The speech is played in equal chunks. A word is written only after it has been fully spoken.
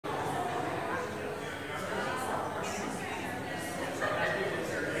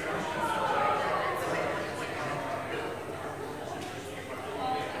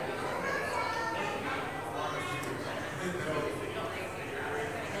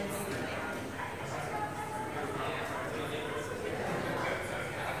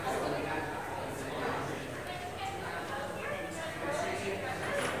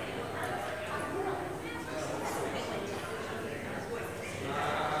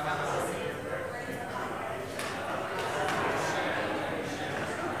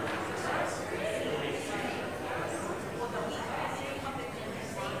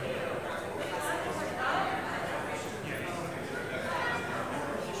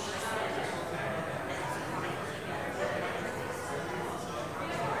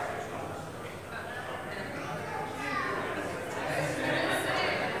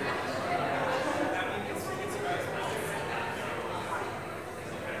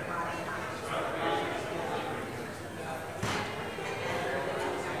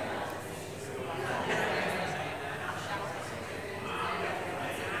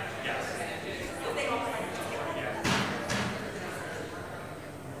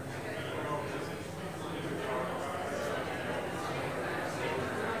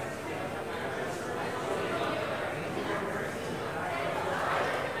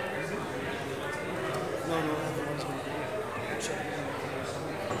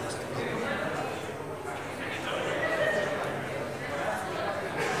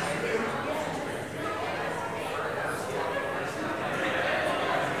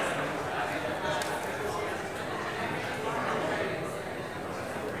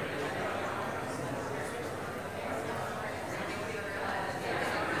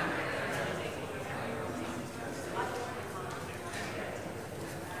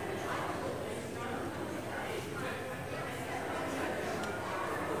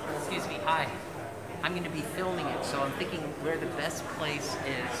Excuse me, hi. I'm going to be filming it, so I'm thinking where the best place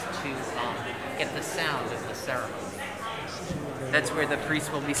is to get the sound of the ceremony. That's where the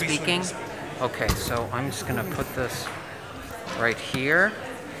priest will be speaking? Okay, so I'm just going to put this right here.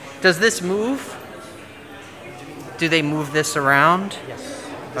 Does this move? Do they move this around? Yes.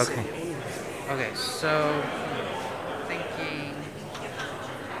 Okay. Okay, so thinking.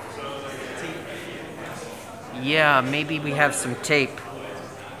 Yeah, maybe we have some tape.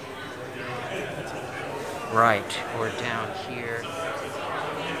 Right, or down here.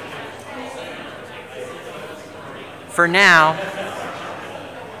 For now,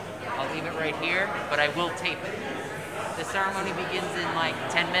 I'll leave it right here, but I will tape it. The ceremony begins in like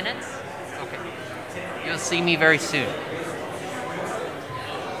 10 minutes. Okay. You'll see me very soon.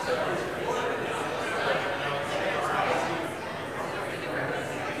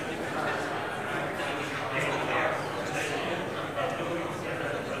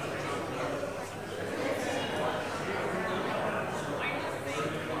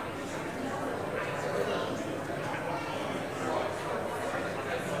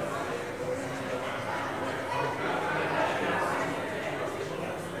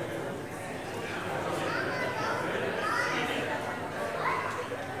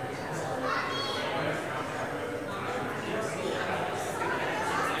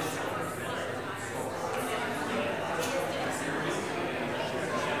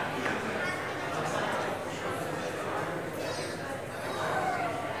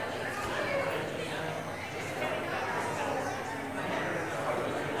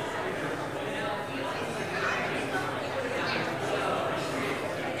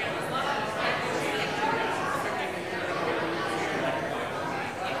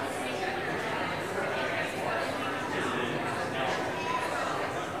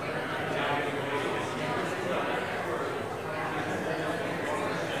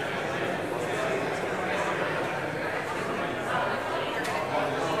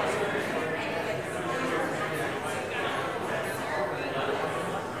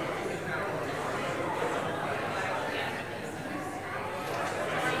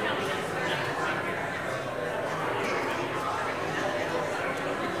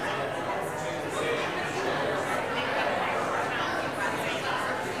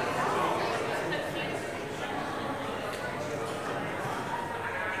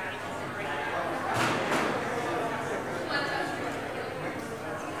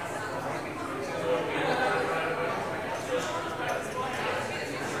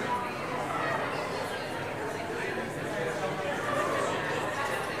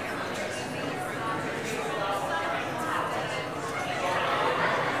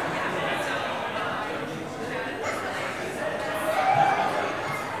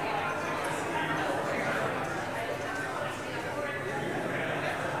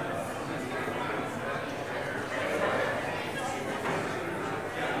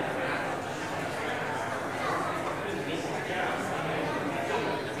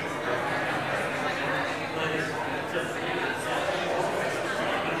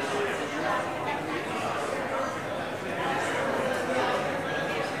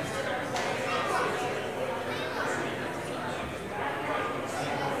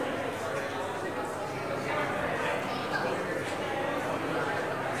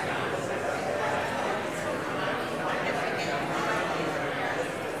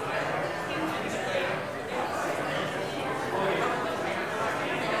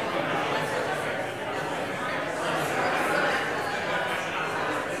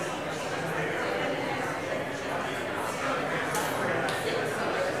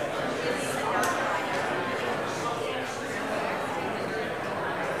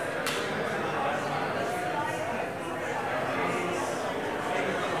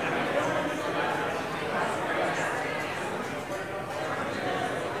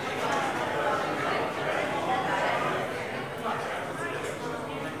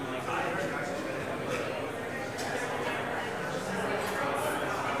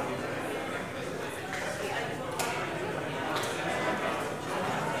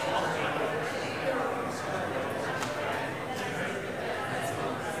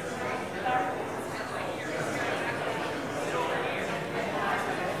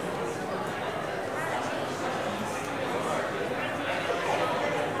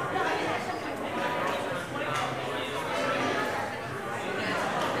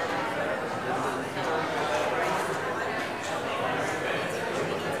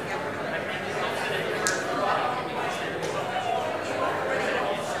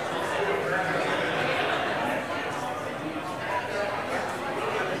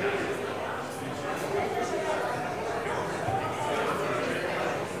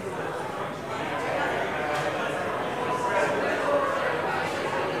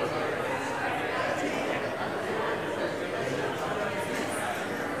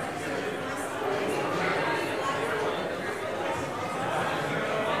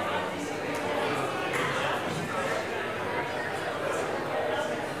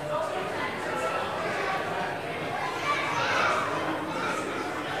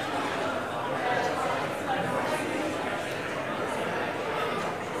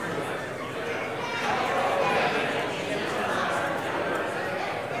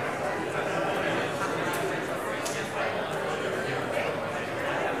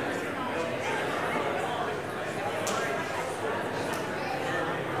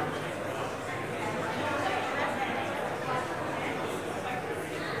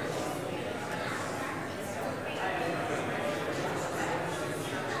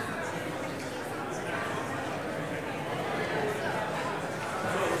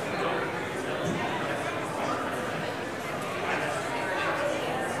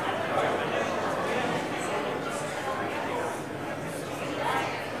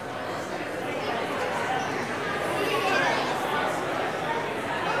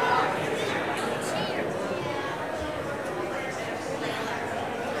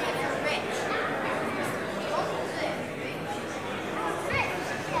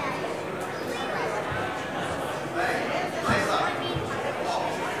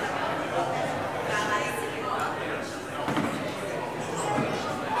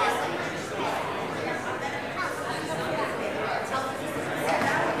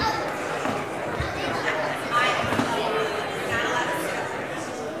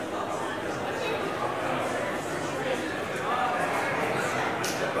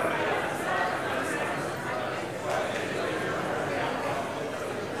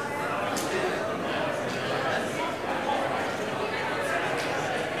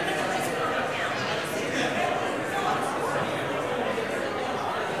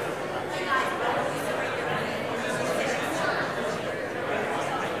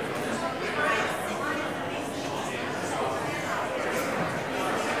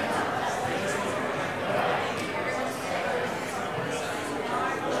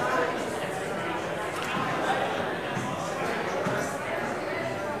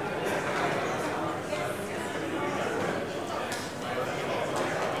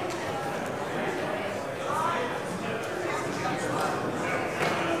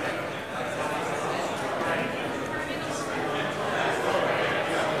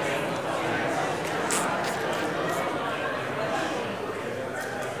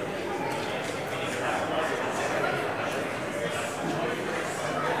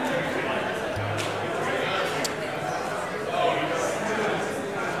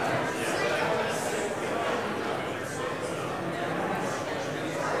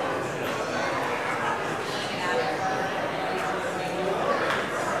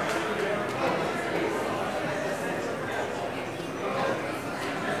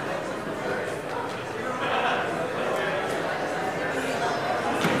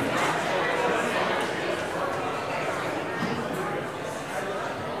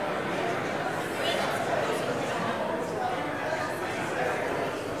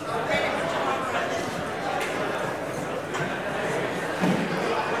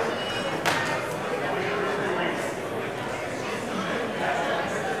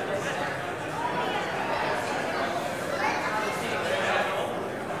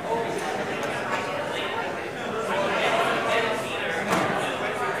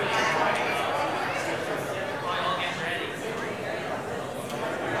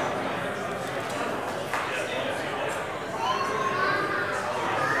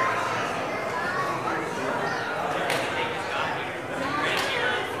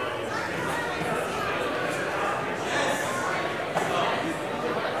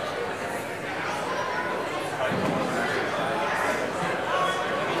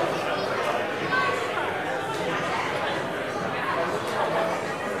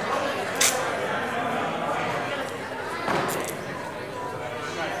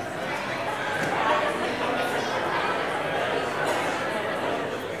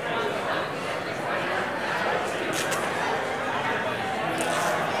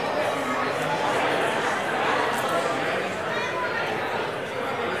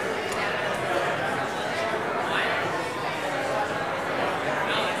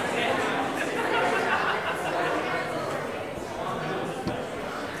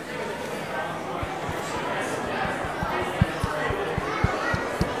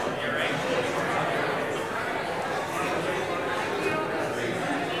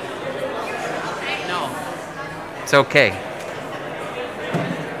 It's okay.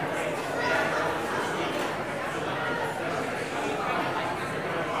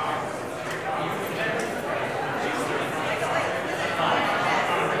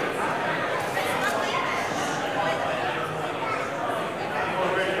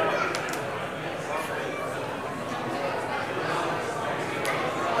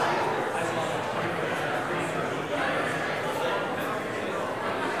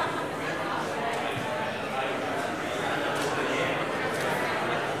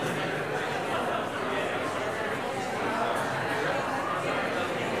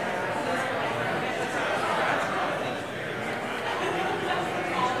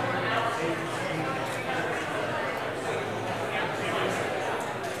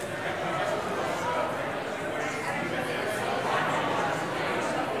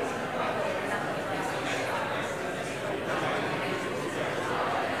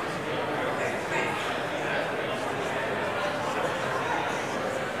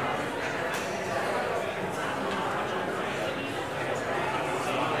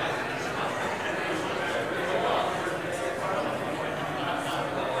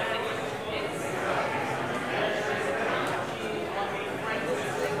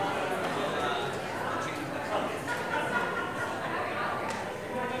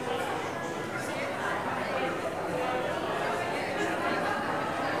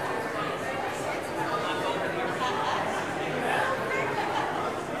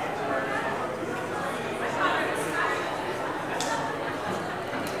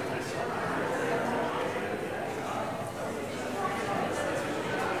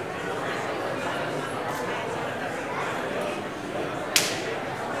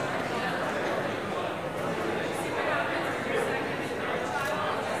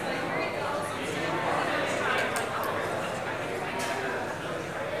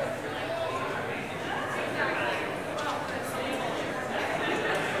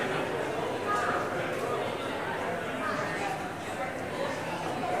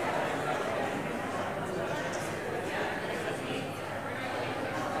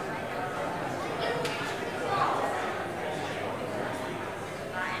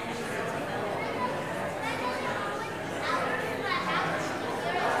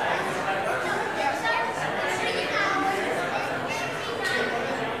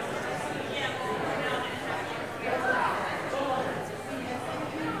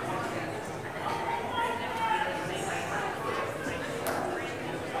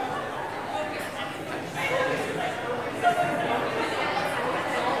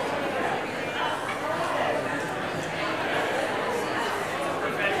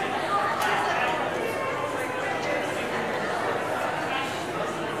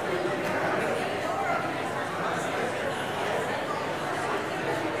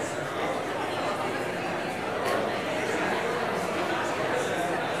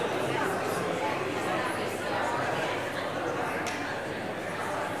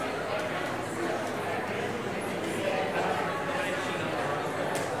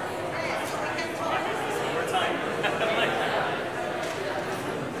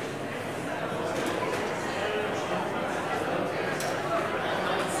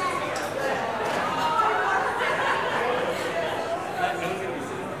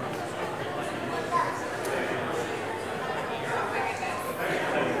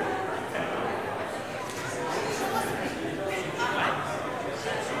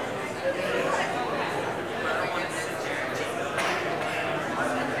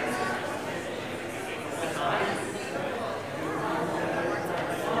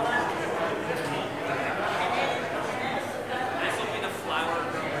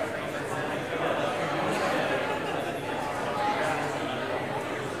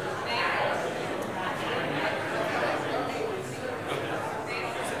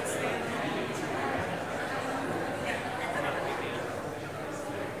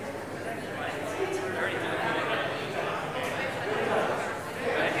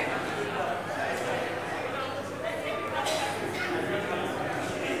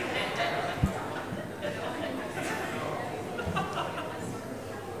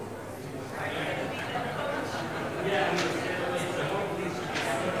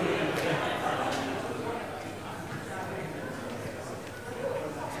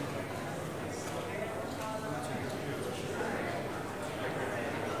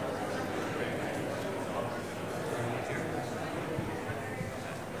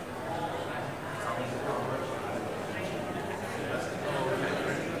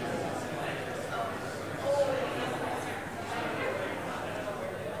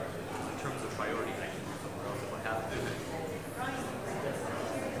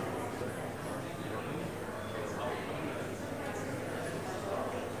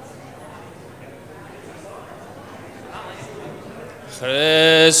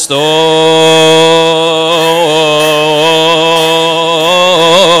 Christos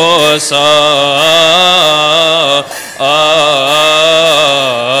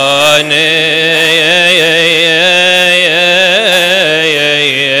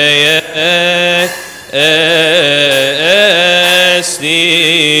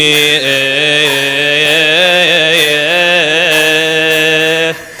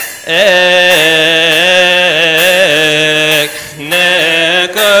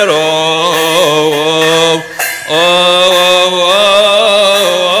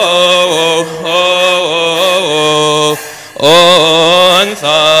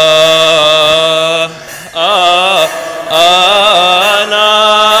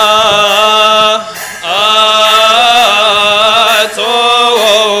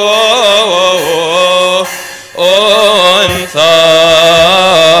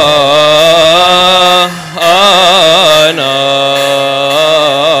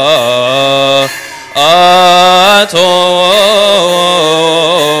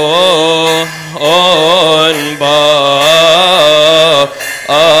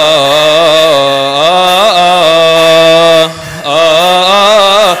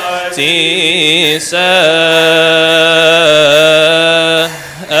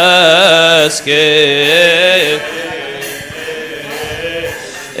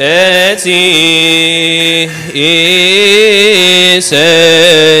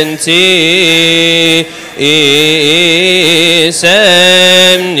Senti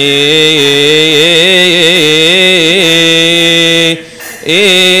semni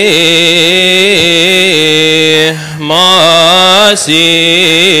masi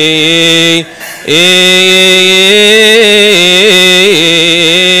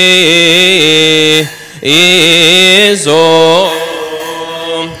izo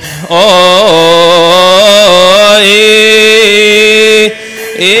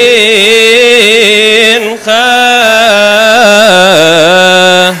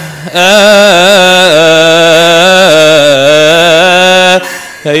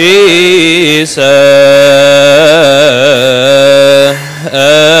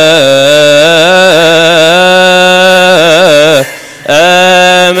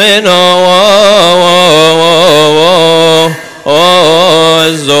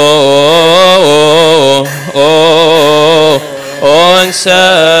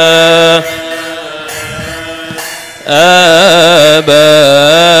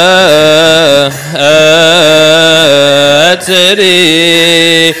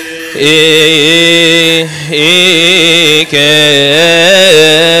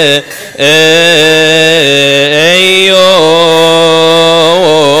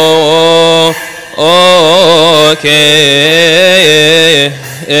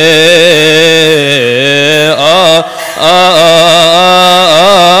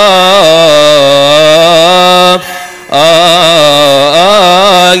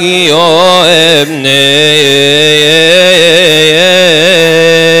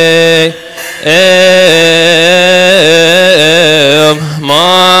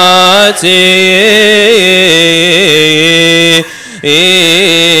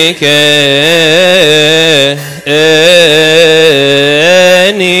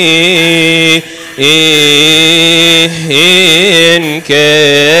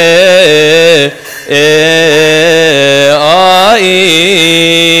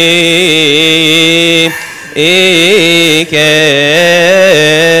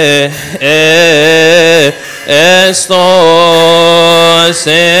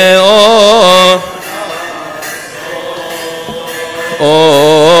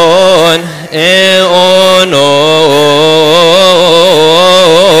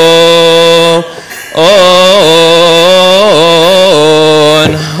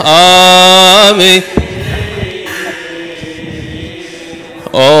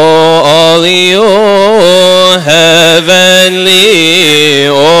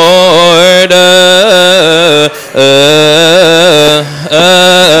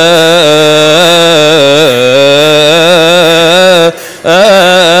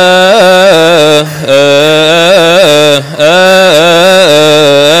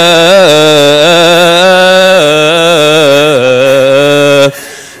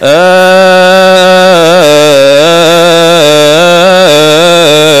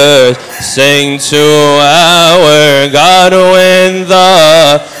Sing to our God with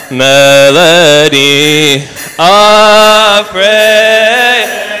the melody of praise.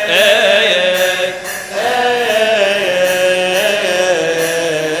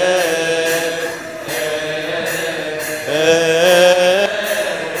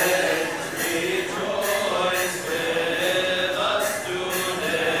 Rejoice with us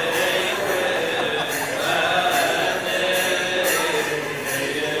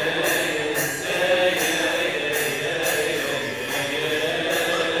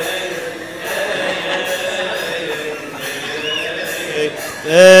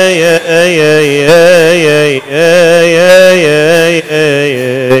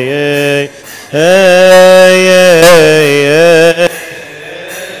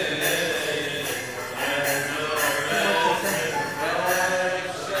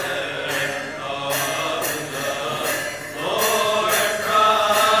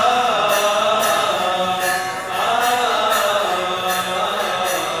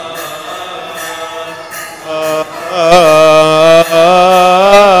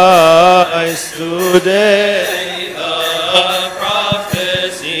Today the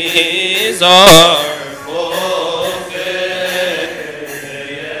prophecies are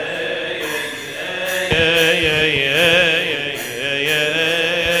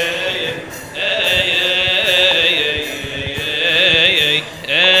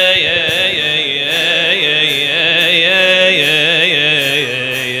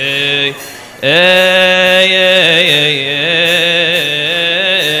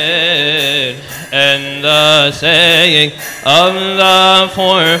and the saying of the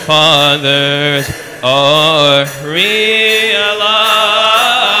forefathers are realized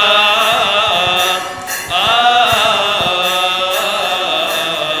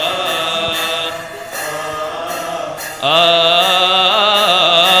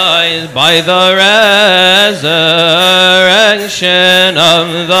by the resurrection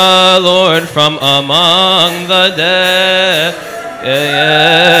of the Lord from among the dead.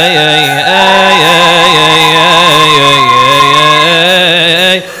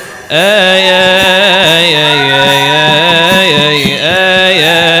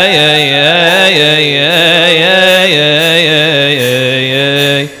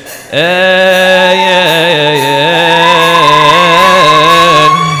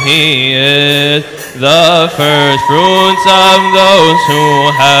 He is the first fruits of those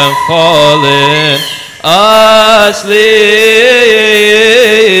who have fallen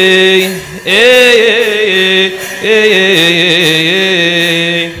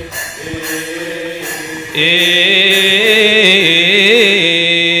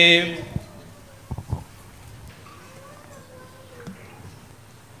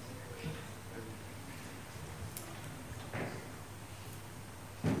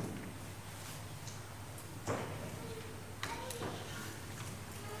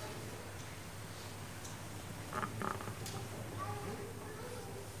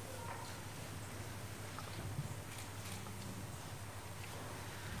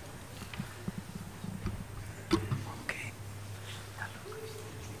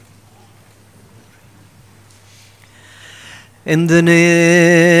In the name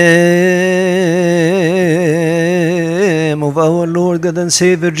of our Lord God and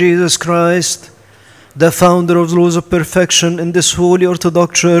Savior Jesus Christ, the founder of the laws of perfection, in this holy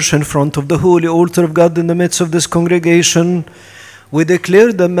Orthodox Church, in front of the holy altar of God in the midst of this congregation, we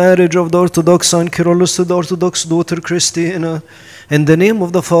declare the marriage of the Orthodox son Kirolos to the Orthodox daughter Christina. In the name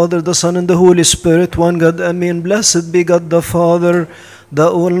of the Father, the Son, and the Holy Spirit, one God, Amen. Blessed be God the Father, the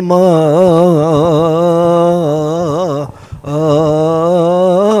Almighty.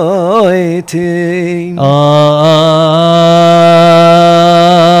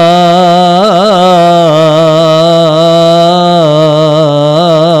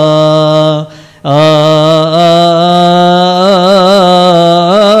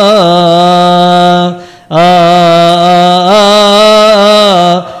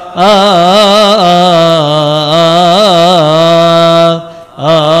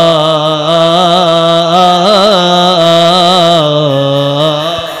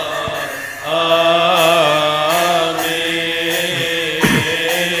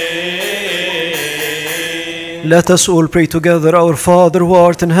 Let us all pray together. Our Father who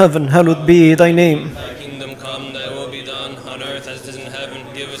art in heaven, hallowed be thy name. Thy kingdom come, thy will be done, on earth as it is in heaven.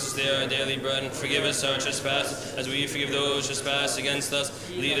 Give us this day our daily bread, and forgive us our trespasses, as we forgive those who trespass against us.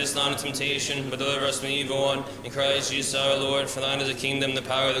 Lead us not into temptation, but deliver us from the evil one. In Christ Jesus our Lord, for thine is the kingdom, the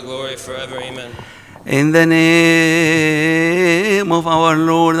power, the glory, forever. Amen. In the name of our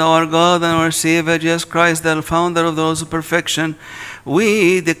Lord, our God, and our Savior, Jesus Christ, the founder of those of perfection,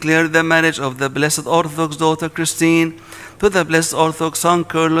 we declare the marriage of the blessed Orthodox daughter Christine to the blessed Orthodox son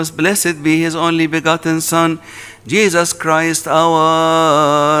Kirolos. Blessed be his only begotten Son, Jesus Christ our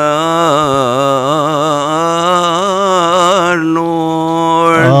Lord.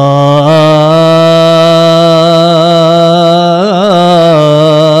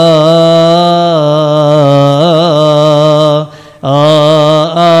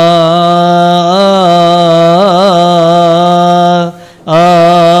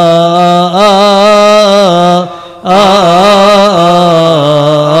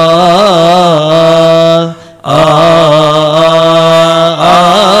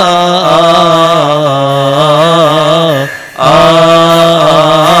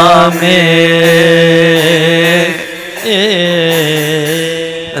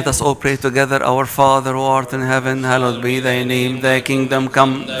 Let us all pray together. Our Father who art in heaven, hallowed be thy name. Thy kingdom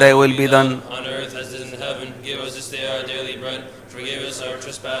come, thy will be done. On earth as it is in heaven. Give us this day our daily bread. Forgive us our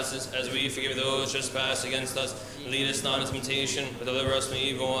trespasses, as we forgive those who trespass against us. Lead us not into temptation, but deliver us from the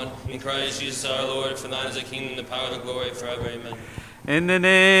evil one. In Christ Jesus our Lord, for thine is the kingdom, the power, and the glory, forever. Amen. In the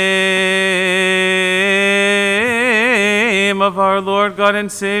name of our Lord God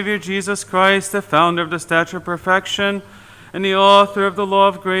and Savior Jesus Christ, the founder of the stature of perfection and the author of the law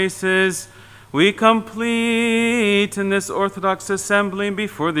of graces, we complete in this Orthodox assembly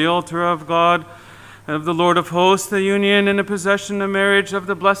before the altar of God, of the Lord of hosts, the union and the possession and marriage of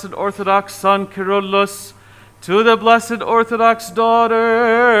the blessed Orthodox son Kirolos to the blessed Orthodox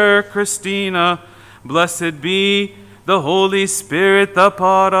daughter Christina. Blessed be the Holy Spirit, the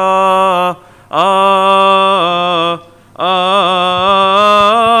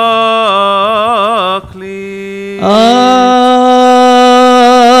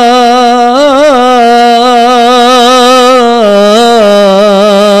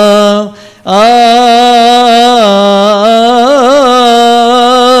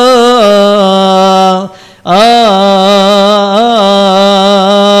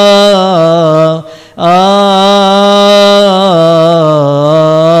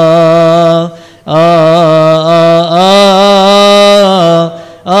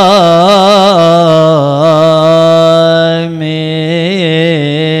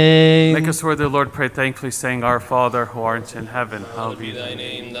Pray thankfully, saying, Our Father, who art in heaven, hallowed be thy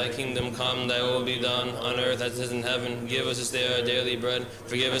name. Thy kingdom come, thy will be done, on earth as it is in heaven. Give us this day our daily bread.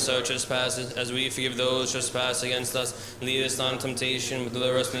 Forgive us our trespasses, as we forgive those who trespass against us. Lead us not into temptation, but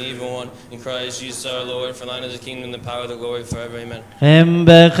deliver us from the evil one. In Christ Jesus our Lord, for thine is the kingdom, the power, the glory, forever. Amen. Em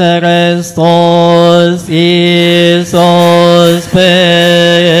Christos Iisus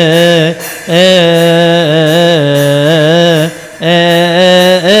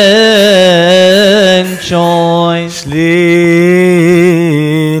Shlil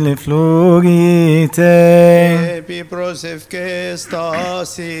flugite Epi prosevke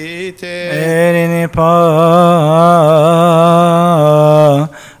stasite Erini pa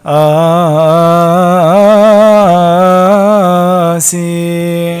asi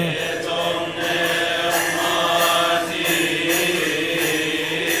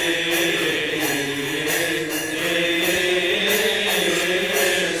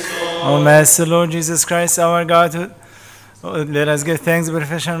O Master Lord Jesus Christ, our God, let us give thanks to the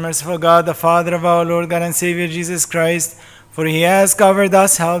perfection and merciful God, the Father of our Lord God and Savior Jesus Christ, for he has covered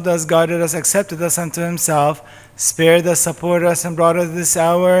us, helped us, guarded us, accepted us unto himself, spared us, supported us, and brought us this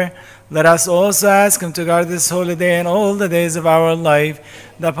hour. Let us also ask him to guard this holy day and all the days of our life,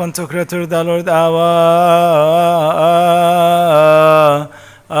 the Pantocrator, the Lord our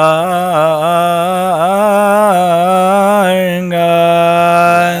God.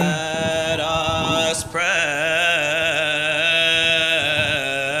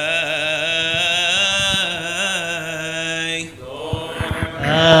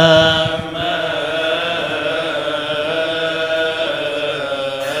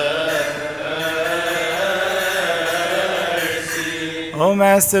 O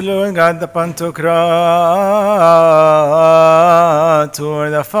Master Lord God, the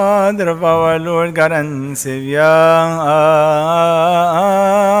Pantocrator, the Father of our Lord God and Savior,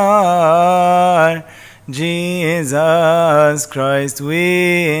 Jesus Christ,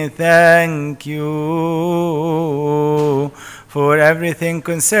 we thank you for everything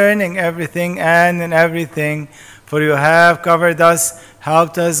concerning everything and in everything, for you have covered us,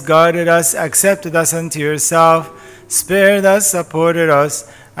 helped us, guarded us, accepted us unto yourself, spared us, supported us,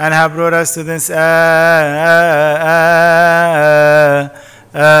 and have brought us to this hour.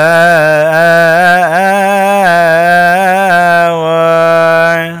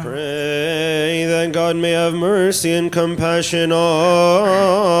 Pray that God may have mercy and compassion on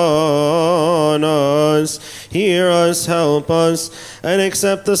us, hear us, help us, and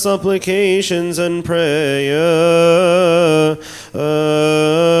accept the supplications and prayers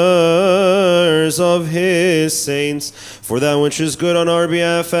of his saints, for that which is good on our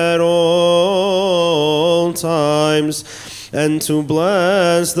behalf at all times, and to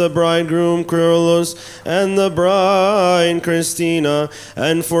bless the bridegroom Kirolos and the bride Christina,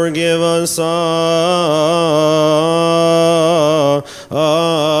 and forgive us our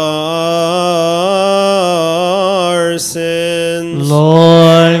sins.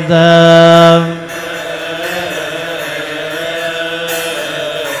 Lord,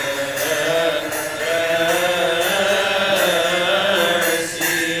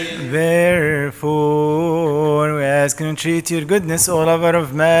 Therefore, we ask and entreat your goodness, O lover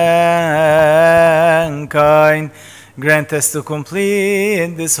of mankind. Grant us to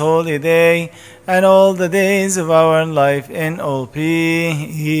complete this holy day and all the days of our life in all peace,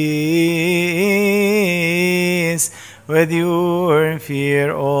 with your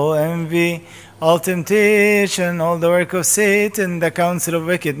fear, all envy, all temptation, all the work of Satan, the counsel of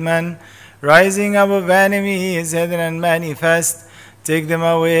wicked men, rising up of enemies, hidden and manifest. Take them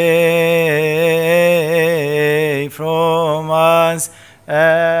away from us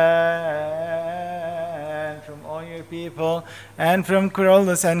and from all your people, and from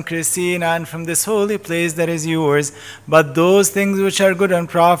Kirolos and Christina, and from this holy place that is yours. But those things which are good and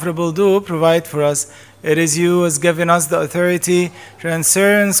profitable do provide for us. It is you who has given us the authority to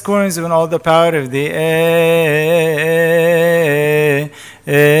answer and scorns and all the power of the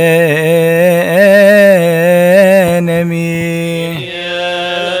enemy.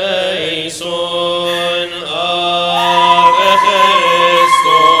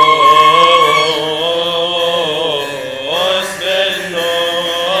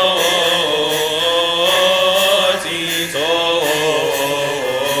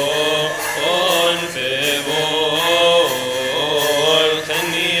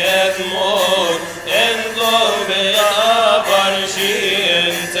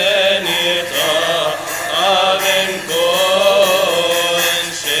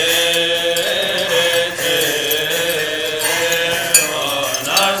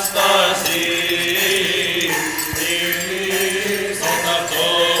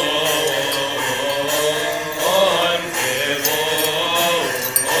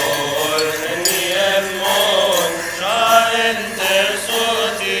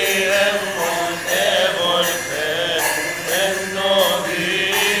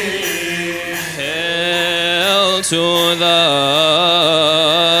 To the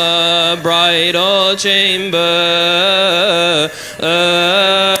bridal chamber,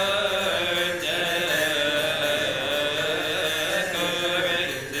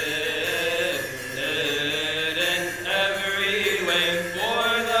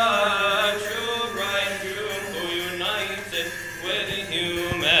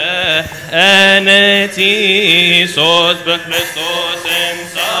 humanity, sos Christos en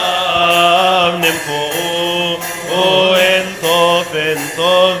samnim O en tov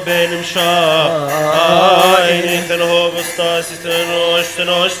benim in den hovestas ist den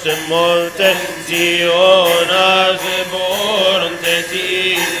osten molte Zion geboren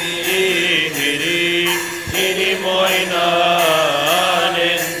hiri moina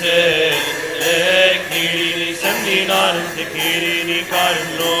nente kiri semdinan kiri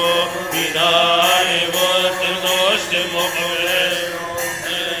karno binai voten osten mohle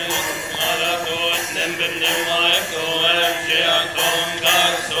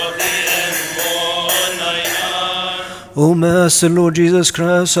O Master, Lord Jesus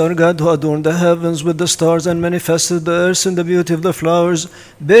Christ, our God, who adorned the heavens with the stars and manifested the earth in the beauty of the flowers,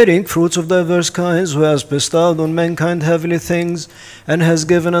 bearing fruits of diverse kinds, who has bestowed on mankind heavenly things, and has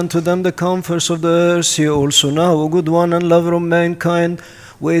given unto them the comforts of the earth, see also now, O good one and lover of mankind,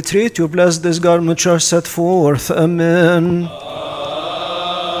 we entreat you, bless this garment which are set forth. Amen.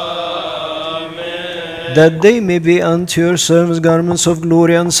 That they may be unto your servants garments of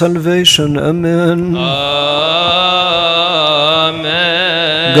glory and salvation. Amen.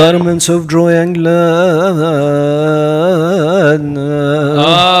 Amen. Garments of joy and gladness.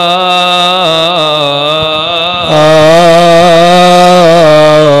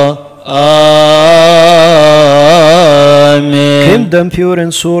 Amen. Kingdom pure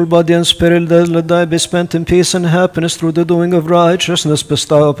in soul, body and spirit, let thy be spent in peace and happiness through the doing of righteousness.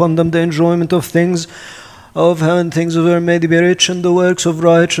 Bestow upon them the enjoyment of things of heaven, things of earth, may they be rich in the works of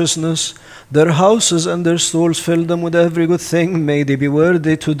righteousness. Their houses and their souls fill them with every good thing. May they be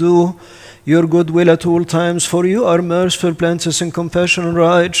worthy to do your good will at all times, for you are merciful, plenteous in compassion and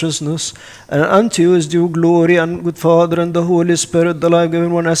righteousness. And unto you is due glory, and good Father and the Holy Spirit, the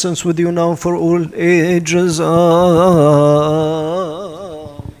life-giving one essence, with you now for all ages.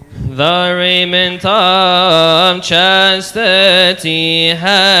 The raiment of chastity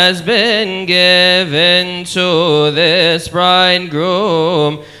has been given to this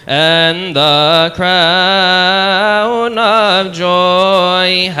bridegroom, and the crown of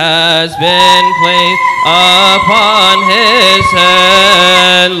joy has been placed upon his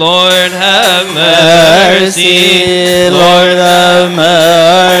head. Lord, have mercy. Lord, have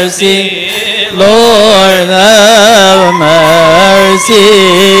mercy. Lord, have mercy.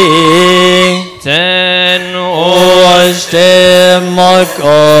 Ten Oshtemok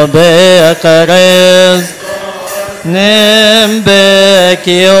obekares Nembekioten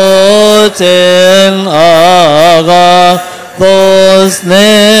aga Thos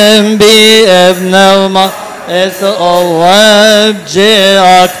nembi ebnelma وابجي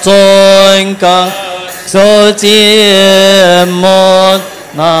أكتونك صوتي موت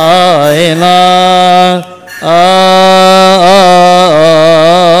ناينا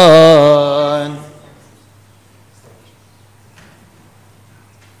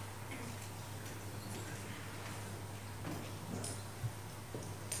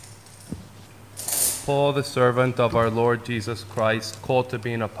Paul, the servant of our Lord Jesus Christ, called to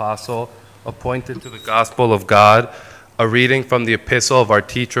be an apostle, appointed to the gospel of God, a reading from the epistle of our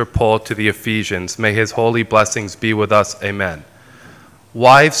teacher Paul to the Ephesians. May his holy blessings be with us. Amen.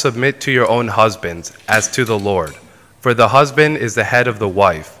 Wives, submit to your own husbands, as to the Lord. For the husband is the head of the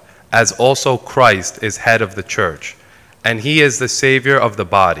wife, as also Christ is head of the church, and he is the Savior of the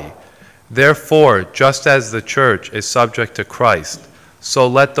body. Therefore, just as the church is subject to Christ, so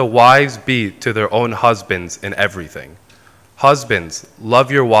let the wives be to their own husbands in everything. Husbands, love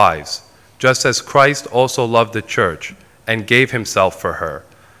your wives, just as Christ also loved the church and gave himself for her,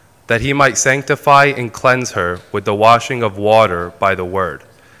 that he might sanctify and cleanse her with the washing of water by the word,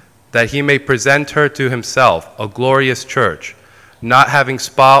 that he may present her to himself a glorious church, not having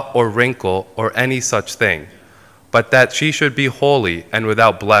spot or wrinkle or any such thing, but that she should be holy and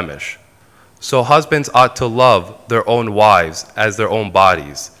without blemish. So husbands ought to love their own wives as their own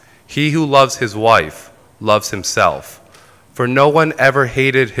bodies. He who loves his wife loves himself. For no one ever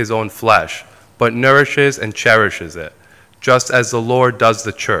hated his own flesh, but nourishes and cherishes it, just as the Lord does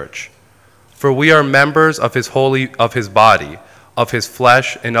the church. For we are members of his body, of his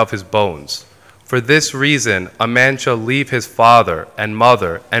flesh and of his bones. For this reason a man shall leave his father and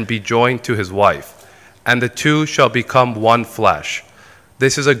mother and be joined to his wife, and the two shall become one flesh.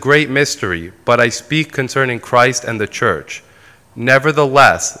 This is a great mystery, but I speak concerning Christ and the church.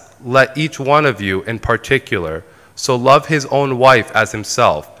 Nevertheless, let each one of you in particular so love his own wife as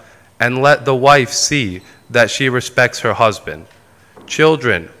himself, and let the wife see that she respects her husband.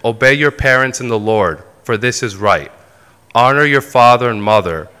 Children, obey your parents in the Lord, for this is right. Honor your father and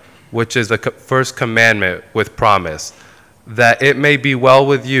mother, which is the first commandment with promise, that it may be well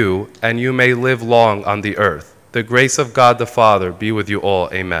with you and you may live long on the earth. The grace of God the Father be with you all.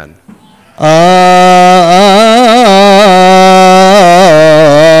 Amen.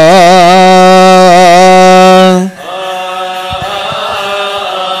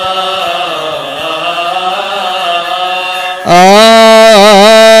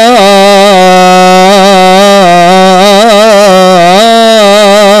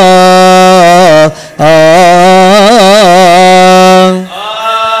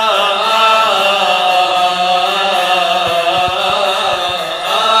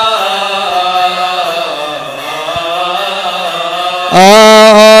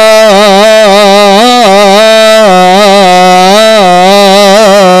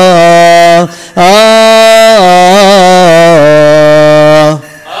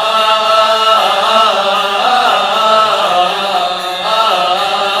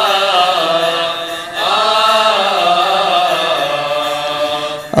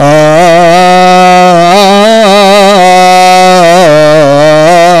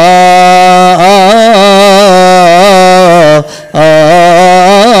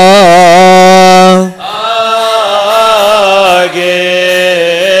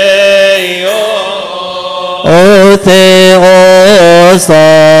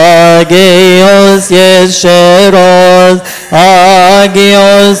 Agios Yesheros,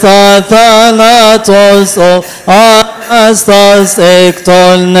 Agios Athanatos, Astas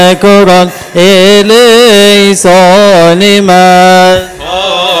Ekton Nekoron, Eleison Iman.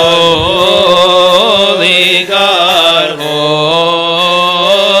 Holy God,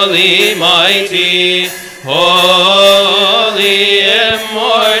 holy mighty, holy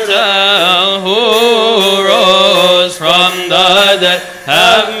immortal, who rose from the dead,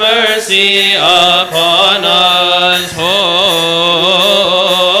 have mercy upon us. Holy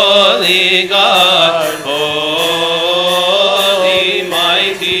God, holy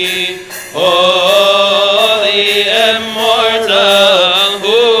mighty, holy immortal,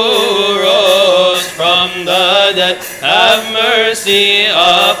 who rose from the dead, have mercy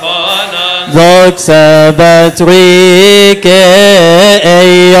upon us. Doxa batrike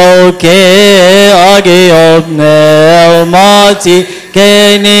eioke agiob neumati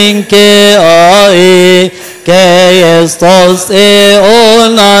keninke ai ke estos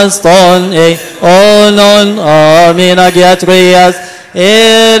onaston onon amin agiatrias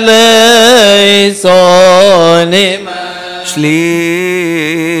eleison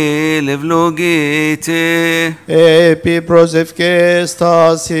Shli levlogite Epi prosevke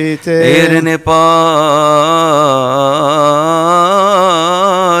stasite Irene pa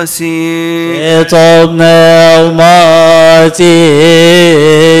المسيح اطب نعمتي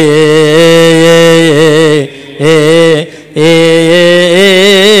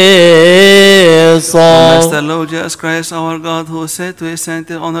Master Lord Jesus Christ, our God, who said to his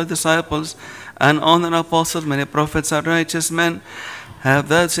saints, honor disciples and honor apostles, many prophets and righteous men, have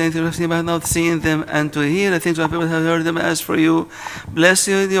that saint you have seen but not seen them, and to hear the things of people have heard them. As for you, bless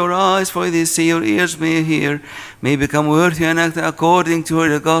you with your eyes, for they see, your ears may hear, may become worthy and act according to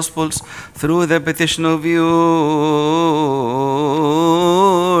the Gospels, through the petition of your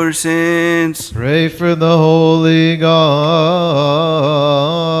sins. Pray for the Holy Gospel.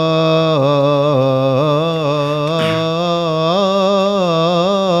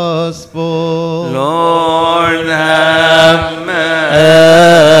 Lord, have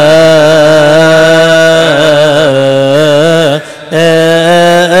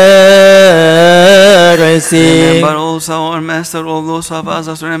Remember also our Master, all those who have asked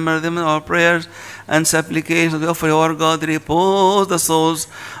us to remember them in our prayers and supplications. We offer our God, repose the souls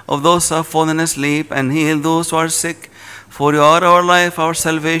of those who have fallen asleep and heal those who are sick. For you are our life, our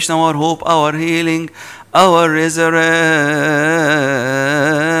salvation, our hope, our healing, our resurrection.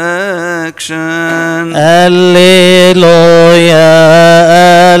 Alleluia,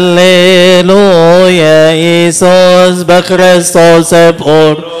 Alleluia, Iisus b'Kristos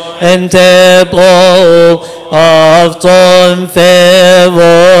ebor, ente bo, avton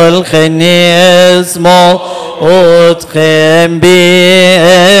fevol chenismo, utchem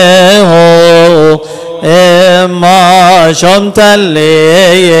bi'eho, emma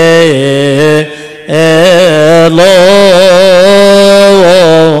shomtaleye, Elo,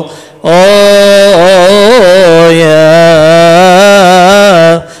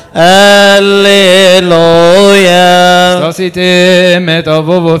 Alleluia. Stasite meta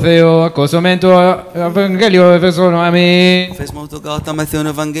vovo Theo, accosumento Evangelio Efesono, Amen. Fesmo to gata Matthew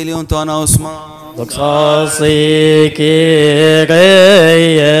Evangelion to ana osma. Doxasi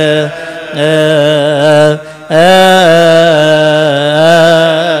Kyrie,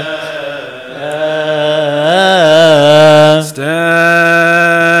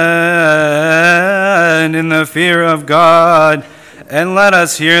 Stand in the fear of God, and let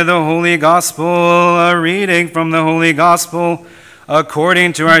us hear the Holy Gospel, a reading from the Holy Gospel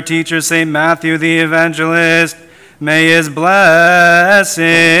according to our teacher St. Matthew the Evangelist. May his blessings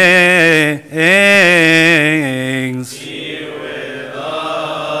be with us.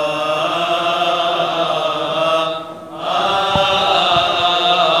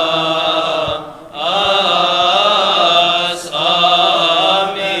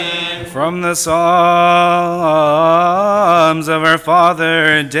 Amen. From the Psalms of our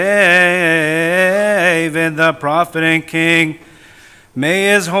father David, the prophet and king,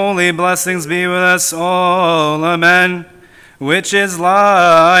 may his holy blessings be with us all. Amen. Which is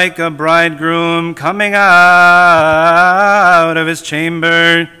like a bridegroom coming out of his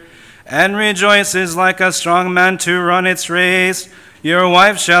chamber, and rejoices like a strong man to run its race. Your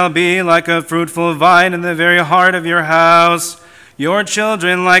wife shall be like a fruitful vine in the very heart of your house, your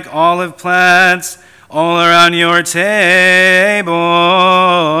children like olive plants all around your table.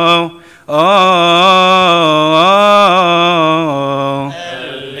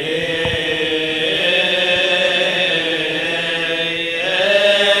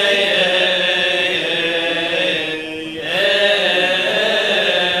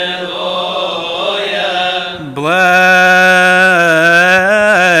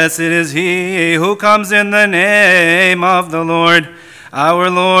 Blessed is he who comes in the name of the Lord,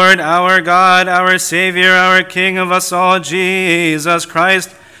 our God, our Savior, our King of us all, Jesus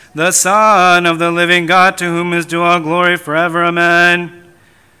Christ, the Son of the living God, to whom is due all glory forever. Amen.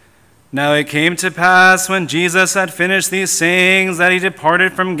 Now it came to pass, when Jesus had finished these sayings, that he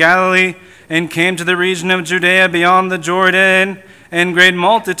departed from Galilee and came to the region of Judea beyond the Jordan, and great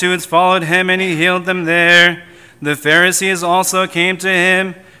multitudes followed him, and he healed them there. The Pharisees also came to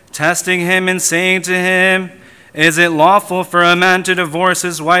him, testing him and saying to him, "Is it lawful for a man to divorce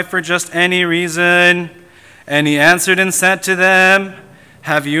his wife for just any reason?" And he answered and said to them,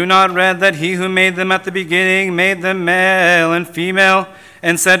 "Have you not read that he who made them at the beginning made them male and female,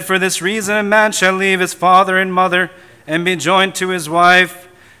 and said, for this reason a man shall leave his father and mother and be joined to his wife,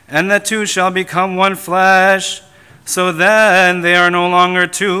 and the two shall become one flesh? So then they are no longer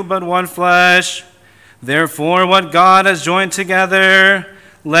two, but one flesh. Therefore what God has joined together,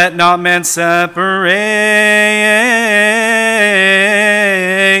 let not man separate."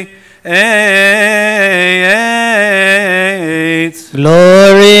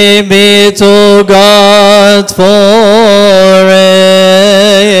 Glory be to God forever.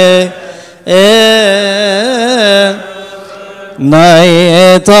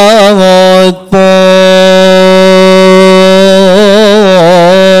 تموت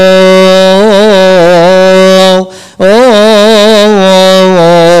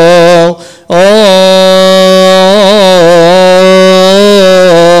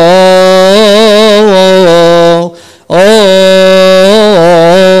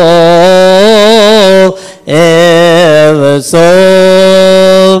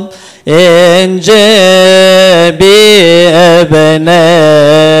إن جبي ابني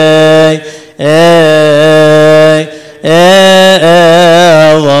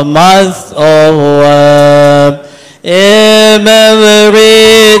المث أواب إمريتي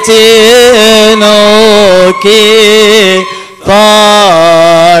نوكي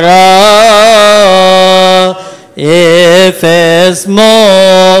فارا if it's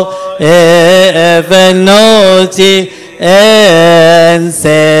more if noti and say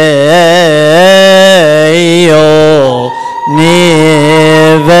oh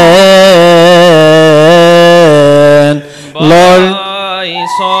niven Lord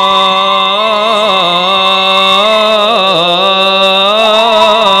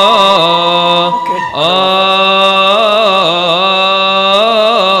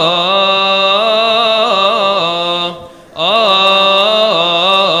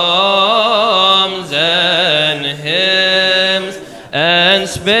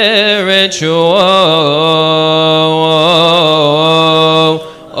spiritual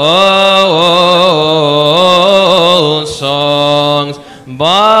songs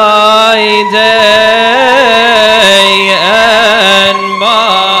by day and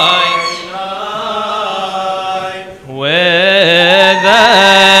by night with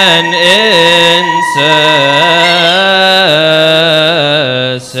an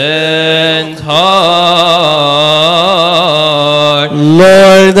incessant heart.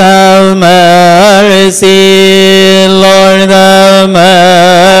 Lord have mercy, Lord have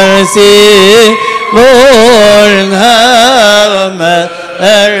mercy, Lord have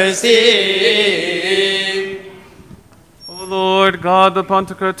mercy. O Lord God, the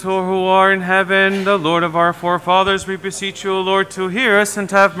Pantocrator who are in heaven, the Lord of our forefathers, we beseech you, O Lord, to hear us and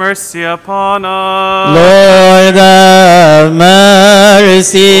to have mercy upon us. Lord have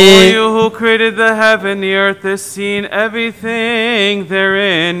mercy. O you who created the heaven, the earth, the sea, and everything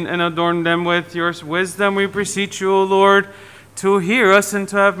therein, and adorned them with your wisdom, we beseech you, O Lord, to hear us and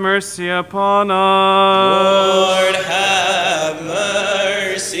to have mercy upon us. Lord, have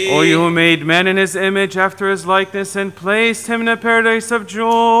mercy. O you who made man in his image after his likeness and placed him in a paradise of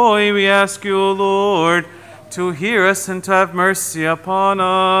joy, we ask you, O Lord, to hear us and to have mercy upon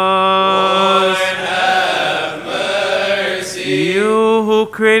us. Lord, have mercy. You who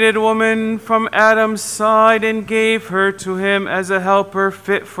created woman from Adam's side and gave her to him as a helper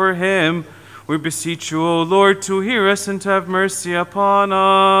fit for him, we beseech you, O Lord, to hear us and to have mercy upon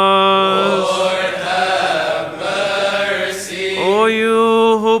us. Lord, have mercy. O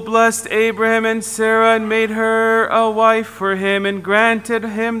you who blessed Abraham and Sarah and made her a wife for him and granted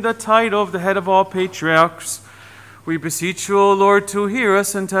him the title of the head of all patriarchs, we beseech you, O Lord, to hear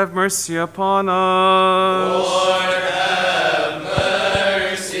us and to have mercy upon us. Lord, have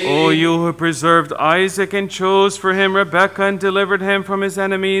mercy. O you who preserved Isaac and chose for him Rebekah and delivered him from his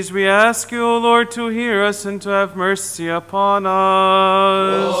enemies, we ask you, O Lord, to hear us and to have mercy upon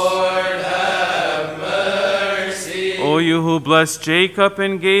us. Lord, have mercy. O you who blessed Jacob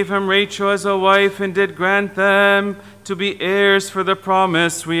and gave him Rachel as a wife and did grant them to be heirs for the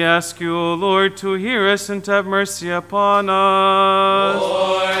promise, we ask you, O Lord, to hear us and to have mercy upon us.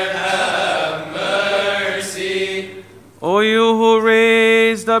 Lord, have mercy. O you who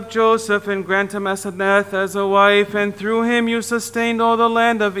raised up Joseph and granted him Asenath as a wife, and through him you sustained all the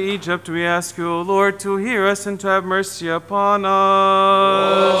land of Egypt, we ask you, O Lord, to hear us and to have mercy upon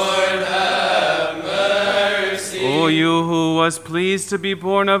us. Lord, have mercy. O you who was pleased to be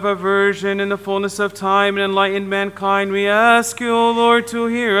born of a virgin in the fullness of time and enlightened mankind, we ask you, O Lord, to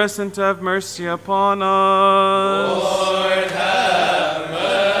hear us and to have mercy upon us. Lord, have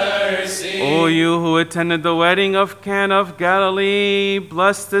mercy. O you who attended the wedding of Cana of Galilee,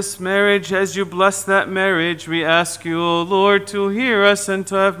 bless this marriage as you bless that marriage, we ask you, O Lord, to hear us and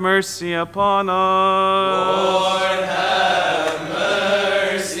to have mercy upon us. Lord, have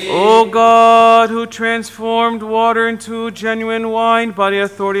mercy. O God, who transformed water into genuine wine by the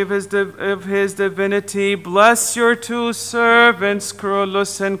authority of his divinity, bless your two servants,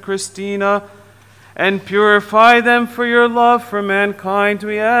 Kirolos and Christina, and purify them for your love for mankind.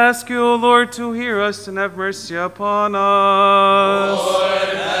 We ask you, O Lord, to hear us and have mercy upon us.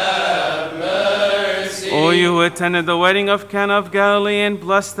 Lord, have mercy. O you who who attended the wedding of Cana of Galilee and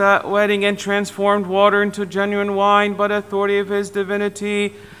blessed that wedding and transformed water into genuine wine by the authority of his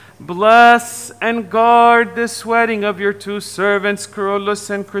divinity, bless and guard this wedding of your two servants,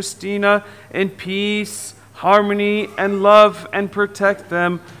 Kirolos and Christina, in peace, harmony, and love, and protect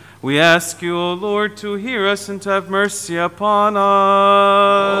them. We ask you, O Lord, to hear us and to have mercy upon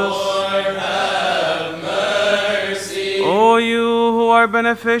us. Lord, have mercy. O you who are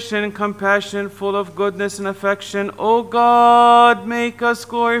beneficent and compassionate, full of goodness and affection, O God, make us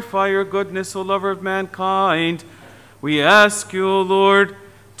glorify your goodness, O lover of mankind. We ask you, O Lord,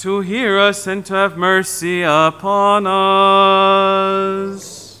 to hear us and to have mercy upon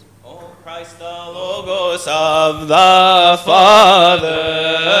us. O Christ, the Logos of the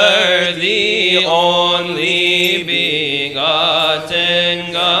Father, the only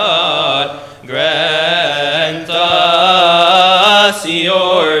begotten God, grant us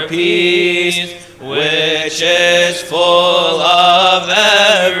your peace, which is full of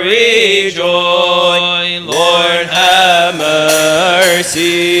every joy. Lord, have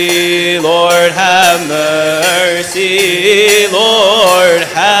mercy. Lord, have mercy. Lord,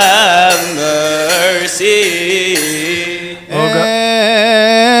 have mercy.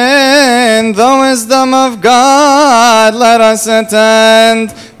 In the wisdom of God, let us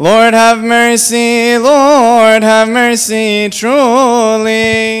attend. Lord, have mercy. Lord, have mercy.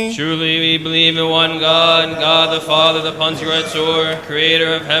 Truly. Truly we believe in one God, God the Father, the Pantocrator,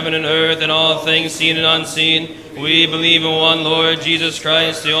 creator of heaven and earth and all things seen and unseen. We believe in one Lord Jesus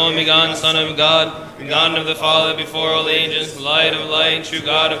Christ, the only begotten Son of God, begotten of the Father before all ages, light of light, true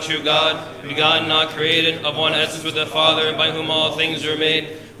God of true God, begotten, not created, of one essence with the Father, by whom all things were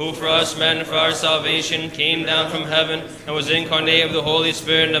made, who for us men and for our salvation came down from heaven and was incarnate of the Holy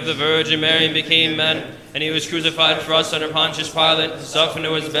Spirit and of the Virgin Mary and became man. And he was crucified for us under Pontius Pilate, suffered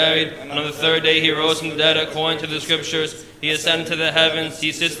and was buried, and on the third day he rose from the dead according to the Scriptures. He ascended to the heavens,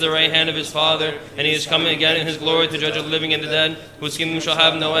 he sits at the right hand of his Father, and he is coming again in his glory to judge the living and the dead, whose kingdom shall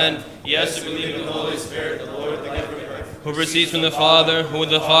have no end. Yes, we believe in the Holy Spirit, the Lord, the giver of life, who proceeds from the Father, who with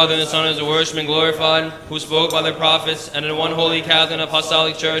the Father and the Son is worshipped and glorified, who spoke by the prophets, and in one holy Catholic and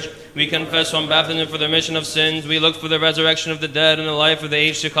Apostolic Church, we confess one baptism for the remission of sins. We look for the resurrection of the dead and the life of the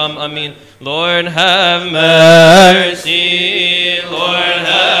age to come. Amen. Lord, have mercy. Lord,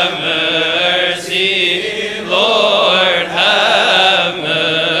 have mercy. Lord, have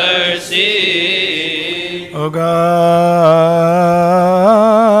mercy. O God,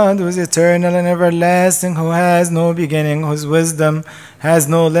 who is eternal and everlasting, who has no beginning, whose wisdom has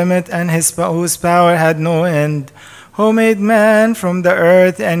no limit, and whose power had no end, who made man from the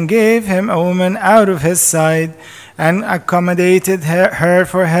earth and gave him a woman out of his side, and accommodated her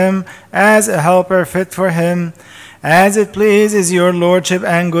for him as a helper fit for him, as it pleases your lordship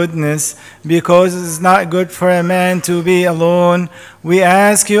and goodness, because it is not good for a man to be alone. We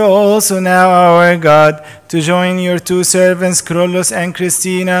ask you also now, our God, to join your two servants, Kirolos and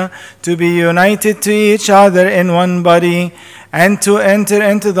Christina, to be united to each other in one body, and to enter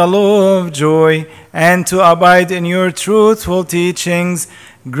into the law of joy, and to abide in your truthful teachings.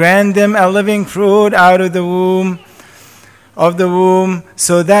 Grant them a living fruit out of the womb,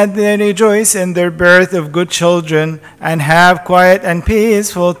 so that they rejoice in their birth of good children, and have quiet and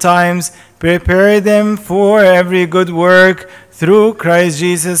peaceful times. Prepare them for every good work, through Christ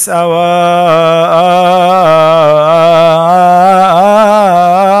Jesus our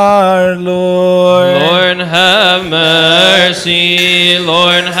Lord. Lord, have mercy.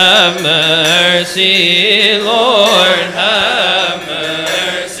 Lord, have mercy. Lord, have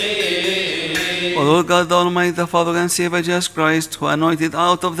mercy. O Lord God, the Almighty, the Father and Savior Jesus Christ, who anointed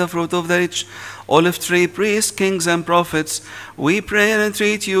out of the fruit of the rich olive tree priests, kings, and prophets, we pray and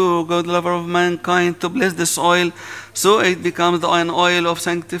entreat you, God, lover of mankind, to bless this oil, so it becomes an oil of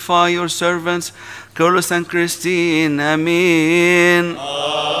sanctify your servants, Kirolos and Christine. Amen. Amen.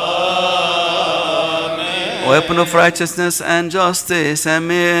 Weapon of righteousness and justice.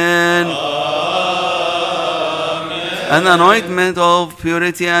 Amen. An anointment of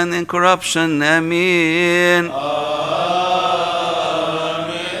purity and incorruption. Amen.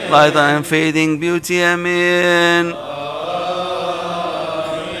 Light and fading beauty. Amen.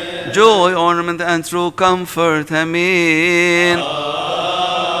 Joy, ornament, and true comfort. Amen.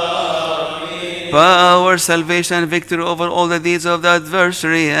 Power, salvation, and victory over all the deeds of the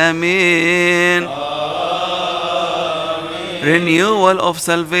adversary. Amen. Renewal of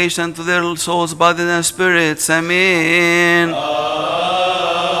salvation to their souls, bodies, and spirits. Amen.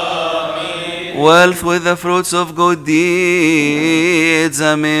 Wealth with the fruits of good deeds.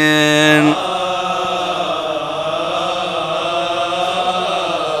 Amen.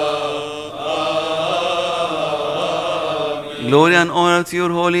 Glory and honor to your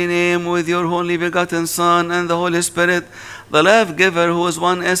holy name with your only begotten Son and the Holy Spirit, the life giver who is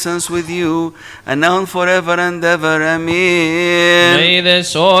one essence with you, and now and forever and ever. Amen. May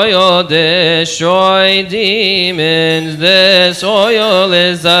this oil destroy demons. This oil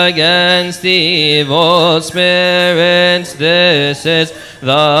is against evil spirits. This is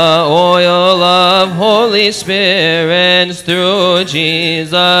the oil of Holy Spirits through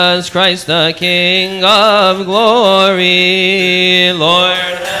Jesus Christ, the King of glory. Lord,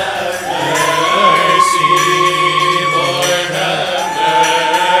 have mercy. Lord,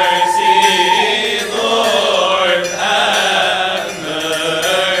 have mercy. Lord, have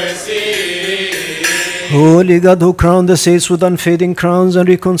mercy. Holy God, who crowned the saints with unfading crowns and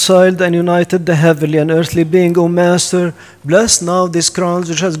reconciled and united the heavenly and earthly being, O Master, bless now these crowns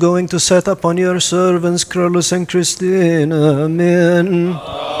which has going to set upon your servants, Kirolos and Christina. Amen. Amen.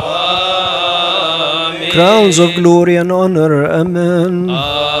 Crowns of glory and honor. Amen. Amen.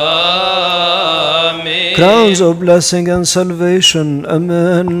 Crowns of blessing and salvation.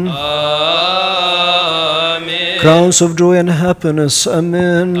 Amen. Amen. Crowns of joy and happiness.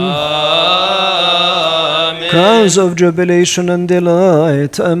 Amen. Amen. Crowns of jubilation and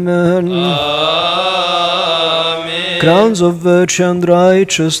delight. Amen. Amen. Crowns of virtue and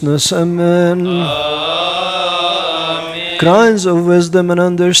righteousness. Amen. Amen. Crowns of wisdom and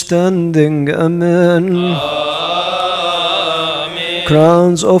understanding. Amen. Amen.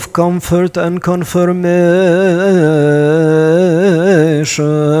 Crowns of comfort and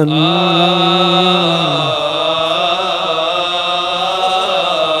confirmation.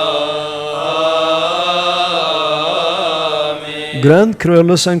 Grant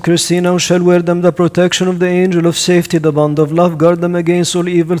Kirolos and Christina, who shall wear them the protection of the angel of safety, the bond of love, guard them against all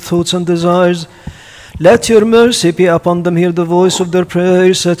evil thoughts and desires. Let your mercy be upon them, hear the voice of their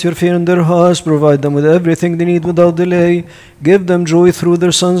prayers, set your fear in their hearts, provide them with everything they need without delay. Give them joy through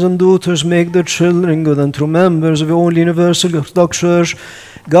their sons and daughters, make their children good and true members of your only universal Orthodox Church.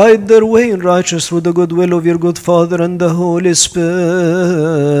 Guide their way in righteousness through the good will of your good Father and the Holy Spirit.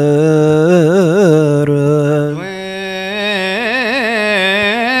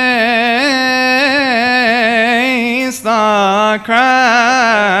 The crowns,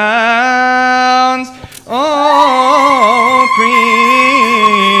 oh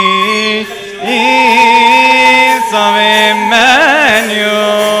priests of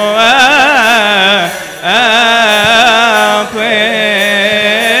Emmanuel, place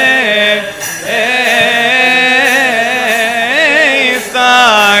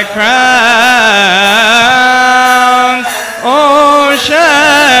the crowns, oh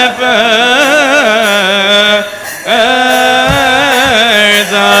shepherd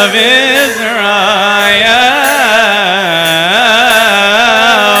of Israel,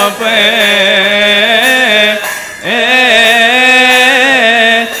 place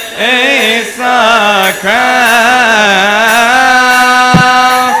the crowns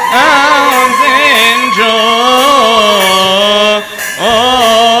in joy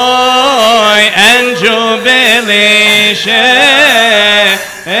and jubilation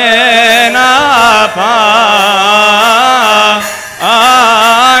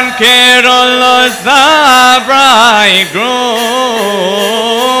upon Kirolos the bridegroom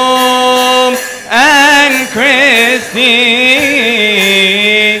and Christina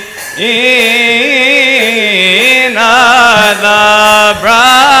the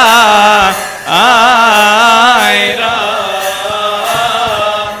bride.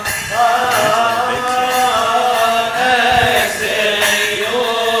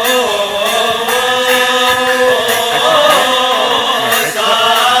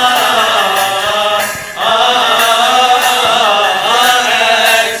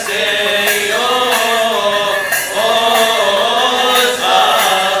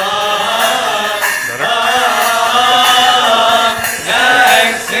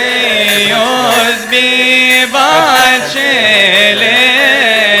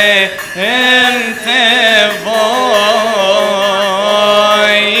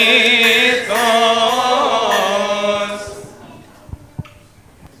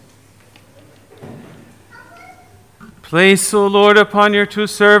 Place, O Lord, upon your two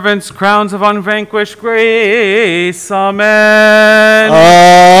servants crowns of unvanquished grace. Amen.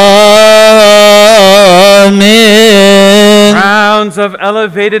 Amen. Crowns of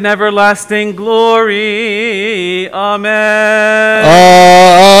elevated and everlasting glory. Amen.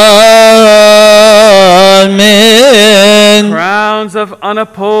 Amen. Crowns of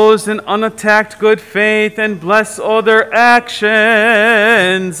unopposed and unattacked good faith, and bless all their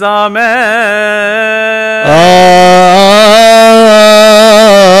actions. Amen.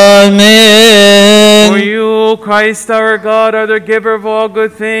 Amen. For you, Christ our God, are the giver of all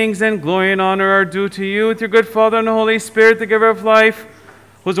good things, and glory and honor are due to you, with your good Father and the Holy Spirit, the giver of life,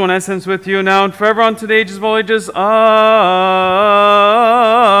 who is one essence with you now and forever unto the ages of all ages. Amen.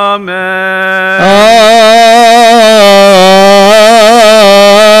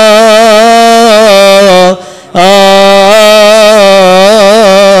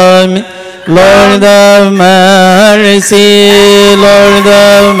 Lord of mercy, Lord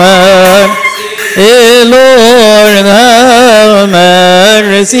of mercy, Lord of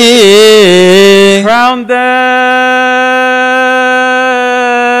mercy. Crown them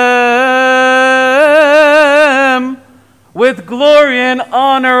with glory and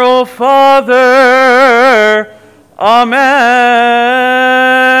honor, O Father. Amen.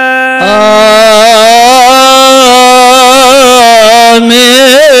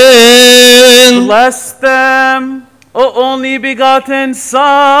 Amen. Bless them, O only begotten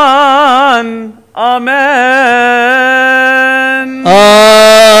Son. Amen.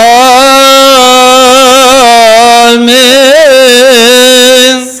 Amen.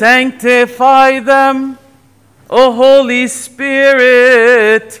 Sanctify them, O Holy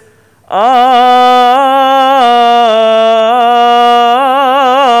Spirit. Amen.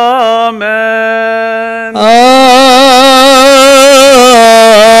 Amen.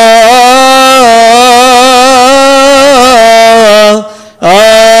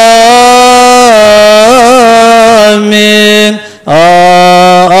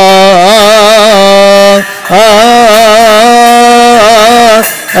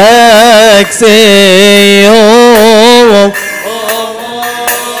 Exeo.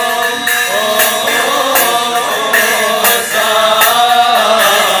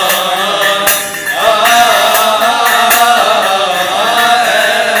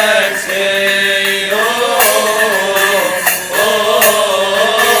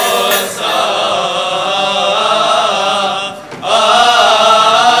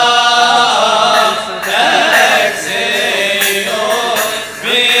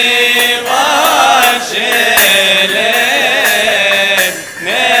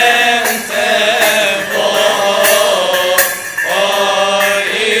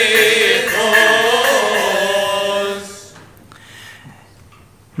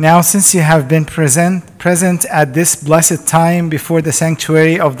 Now, since you have been present at this blessed time before the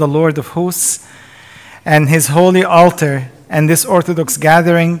sanctuary of the Lord of hosts and his holy altar and this Orthodox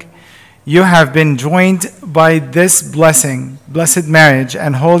gathering, you have been joined by this blessing, blessed marriage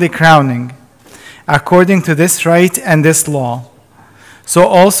and holy crowning, according to this rite and this law. So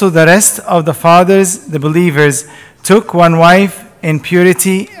also the rest of the fathers, the believers, took one wife in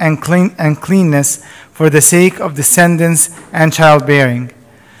purity and cleanness for the sake of descendants and childbearing.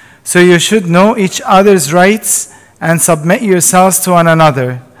 So you should know each other's rights and submit yourselves to one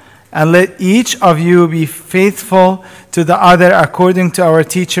another, and let each of you be faithful to the other according to our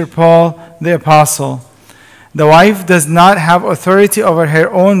teacher Paul the Apostle. The wife does not have authority over her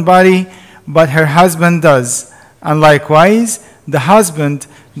own body, but her husband does. And likewise, the husband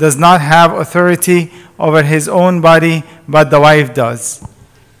does not have authority over his own body, but the wife does.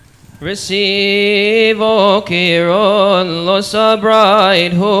 Receive, O Kirolos, a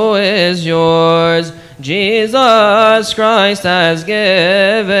bride who is yours. Jesus Christ has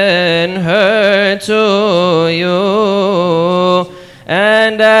given her to you.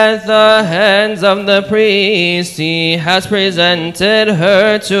 And at the hands of the priest he has presented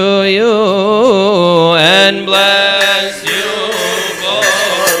her to you and blessed you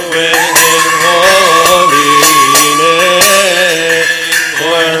with his holy name.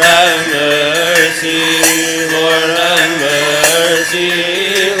 Lord have mercy, Lord have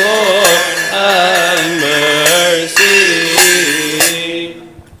mercy, Lord have mercy.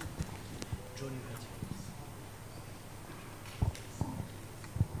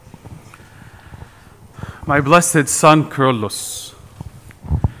 My blessed son Kirolos,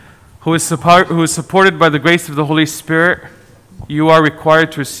 who is supported by the grace of the Holy Spirit, you are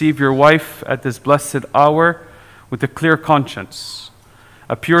required to receive your wife at this blessed hour with a clear conscience,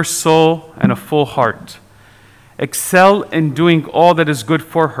 a pure soul, and a full heart. Excel in doing all that is good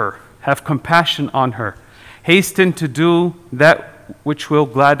for her. Have compassion on her. Hasten to do that which will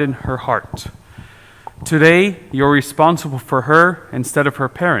gladden her heart. Today, you're responsible for her instead of her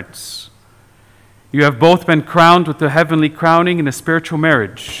parents. You have both been crowned with the heavenly crowning in a spiritual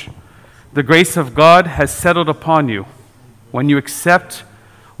marriage. The grace of God has settled upon you. When you accept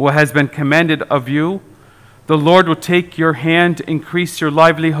what has been commanded of you, the Lord will take your hand, increase your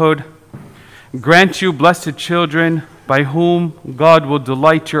livelihood, grant you blessed children by whom God will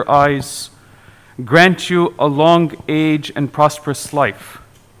delight your eyes, grant you a long age and prosperous life.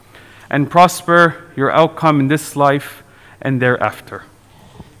 and prosper your outcome in this life and thereafter.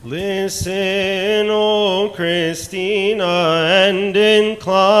 Listen, O Christina, and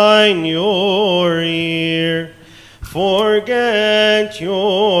incline your ear. Forget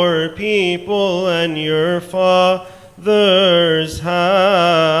your people and your father's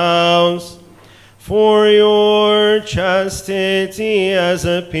house. For your chastity has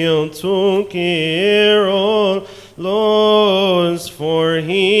appealed to Kirolos, for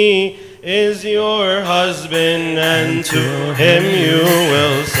he is your husband, and to him you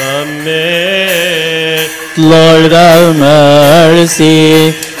will submit. Lord have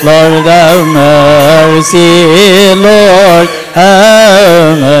mercy, Lord have mercy, Lord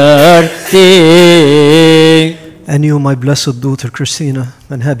have mercy. And you, my blessed daughter Christina,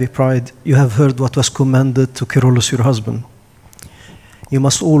 and happy pride, you have heard what was commanded to Kirolos your husband. You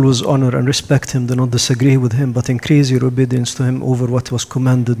must always honor and respect him, do not disagree with him, but increase your obedience to him over what was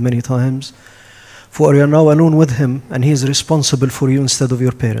commanded many times. For you are now alone with him, and he is responsible for you instead of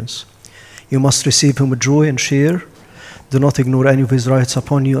your parents. You must receive him with joy and share. Do not ignore any of his rights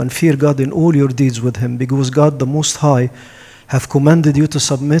upon you, and fear God in all your deeds with him, because God the Most High have commanded you to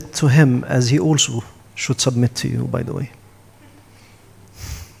submit to him, as he also should submit to you, by the way.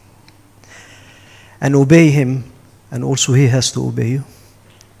 And obey him, and also he has to obey you.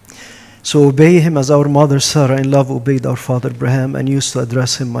 So obey him as our mother Sarah in love obeyed our father Abraham and used to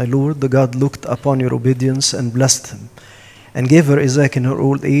address him, my Lord. The God looked upon your obedience and blessed him, and gave her Isaac in her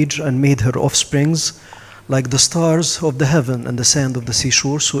old age, and made her offsprings like the stars of the heaven and the sand of the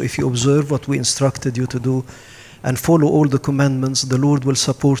seashore. So if you observe what we instructed you to do and follow all the commandments, the Lord will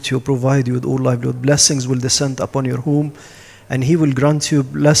support you, provide you with all livelihood. Blessings will descend upon your home, and he will grant you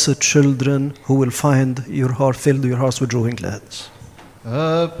blessed children who will find your heart filled your hearts with joy and gladness.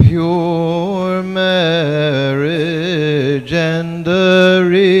 A pure marriage and a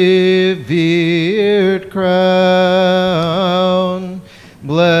revered crown.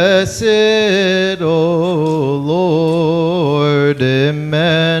 Blessed, O Lord,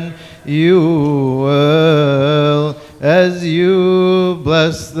 Emmanuel, as you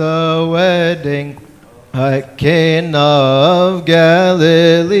bless the wedding at Cana of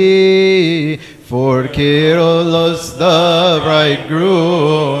Galilee. For Kirolos the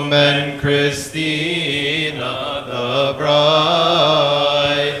bridegroom and Christina the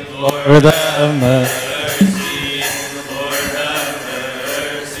bride. Lord have mercy, Lord have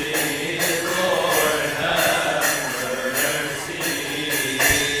mercy, Lord have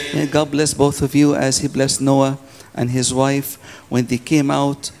mercy. May God bless both of you as he blessed Noah and his wife when they came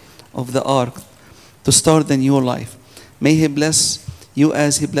out of the ark to start the new life. May he bless you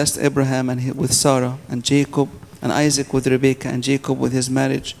as he blessed Abraham and with Sarah, and Jacob and Isaac with Rebekah, and Jacob with his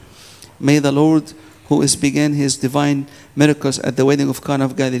marriage. May the Lord, who is began his divine miracles at the wedding of Cana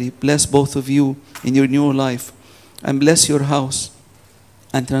of Galilee, bless both of you in your new life, and bless your house,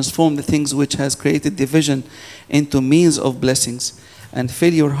 and transform the things which has created division into means of blessings, and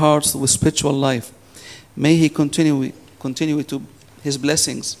fill your hearts with spiritual life. May he continue to his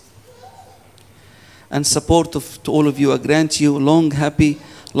blessings and support to all of you, grant you long, happy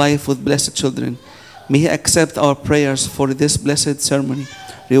life with blessed children. May he accept our prayers for this blessed ceremony,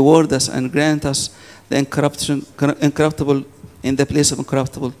 reward us and grant us the incorruptible in the place of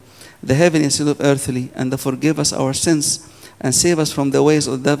incorruptible, the heaven instead of earthly, and forgive us our sins and save us from the ways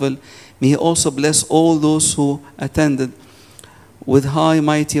of the devil. May he also bless all those who attended with high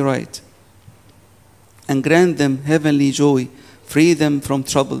mighty right, and grant them heavenly joy, free them from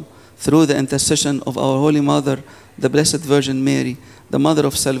trouble, through the intercession of our Holy Mother, the Blessed Virgin Mary, the Mother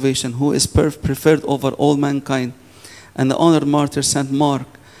of Salvation, who is preferred over all mankind, and the honored martyr Saint Mark,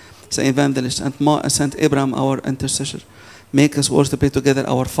 Saint Evangelist, and Saint Abraham, our intercessor. Make us worship to pray together.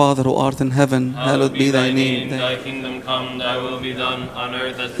 Our Father who art in heaven, hallowed be thy name. Thy kingdom come, thy will be done, on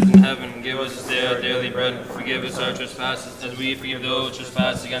earth as it is in heaven. Give us this day our daily bread. Forgive us our trespasses, as we forgive those who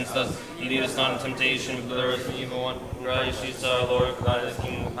trespass against us. And lead us not into temptation, but deliver us from the evil one. Christ Jesus our Lord, for thine is the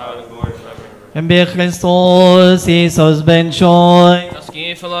kingdom, power, and glory forever. En be Christos Isos ben choy.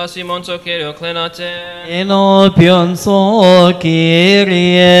 Taski falasi monto kerio clenate. Enopion so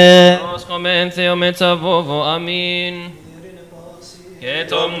Kyrie. Nos comentheo metavovo, amin.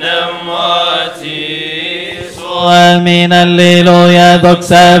 Ketom pneumatis. Amin, alleluia,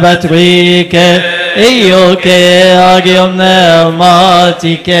 doxa patrice. Io che agium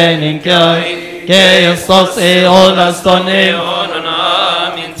pneumatice nincai. Che estos eolas ton eonon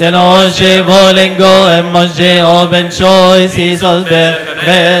amin. Tenoche volengo emoje oben choice Isos ben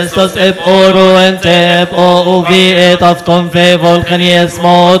restos ep oro ente ep o uvi et afton fe volcanies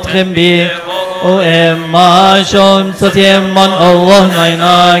mot chembi. O Emma Shom Satyemon Allah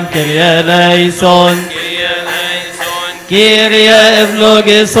Nainan Kyrie Eleison Kyrie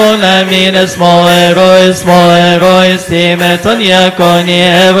Evlogison Amin Esmo Erois Timeton Yakoni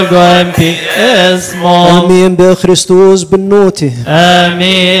Evelgoempi Esmo آمين بخريستوس بالنوتي.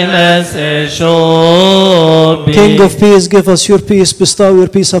 Amin Es Eshobi. King of peace, give us your peace, bestow your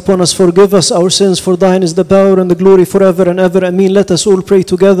peace upon us, forgive us our sins, for thine is the power and the glory forever and ever. Amen. Let us all pray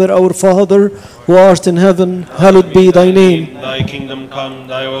together. Our Father, who art in heaven, hallowed be thy name. Thy kingdom come,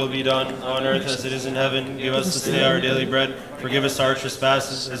 thy will be done, on earth as it is in heaven. Give us this day our daily bread. Forgive us our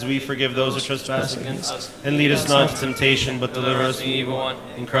trespasses, as we forgive those who trespass against us. And lead us not into temptation, but deliver us from the evil one.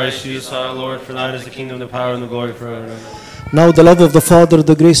 In Christ Jesus our Lord, for thine is the kingdom, the power, and the glory forever. Now the love of the Father,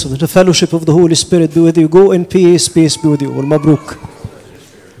 the grace of the fellowship of the Holy Spirit be with you. Go in peace, peace be with you. Wal Mabruk.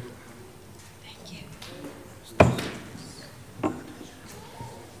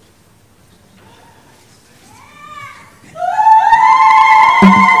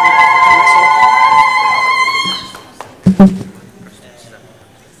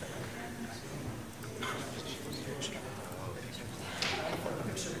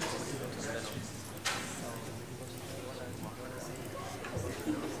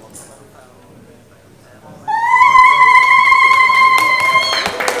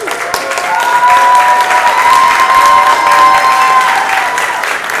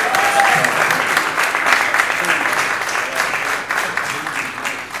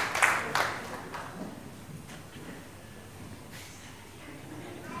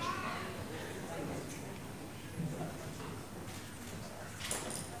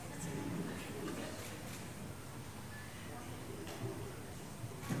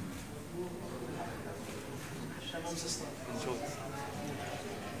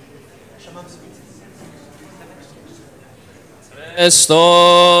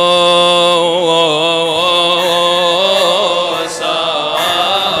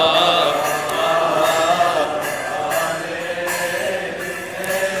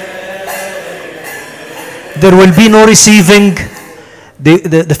 There will be no receiving.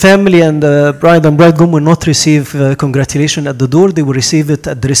 The family and the bride and bridegroom will not receive congratulation at the door. They will receive it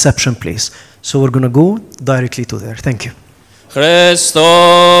at the reception place. So we're going to go directly to there. Thank you.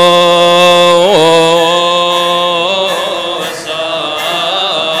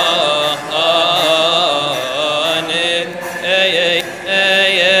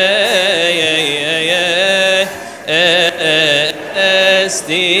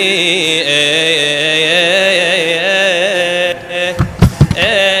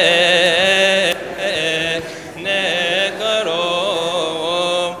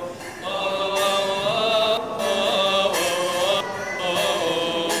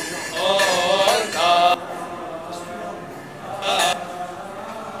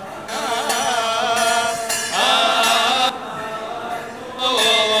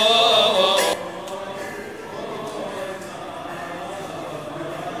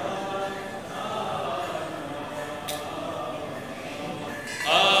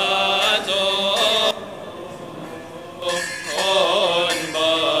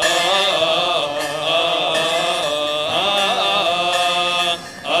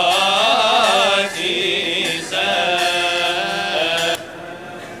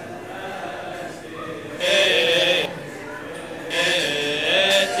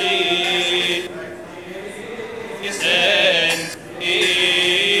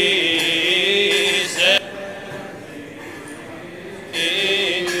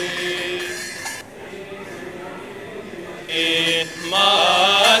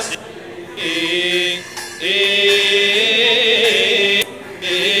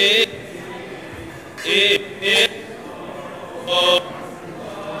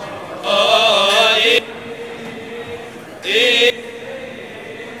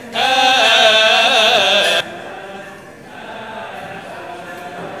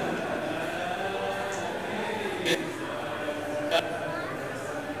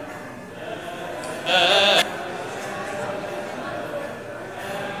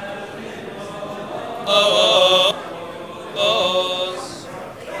 Oh,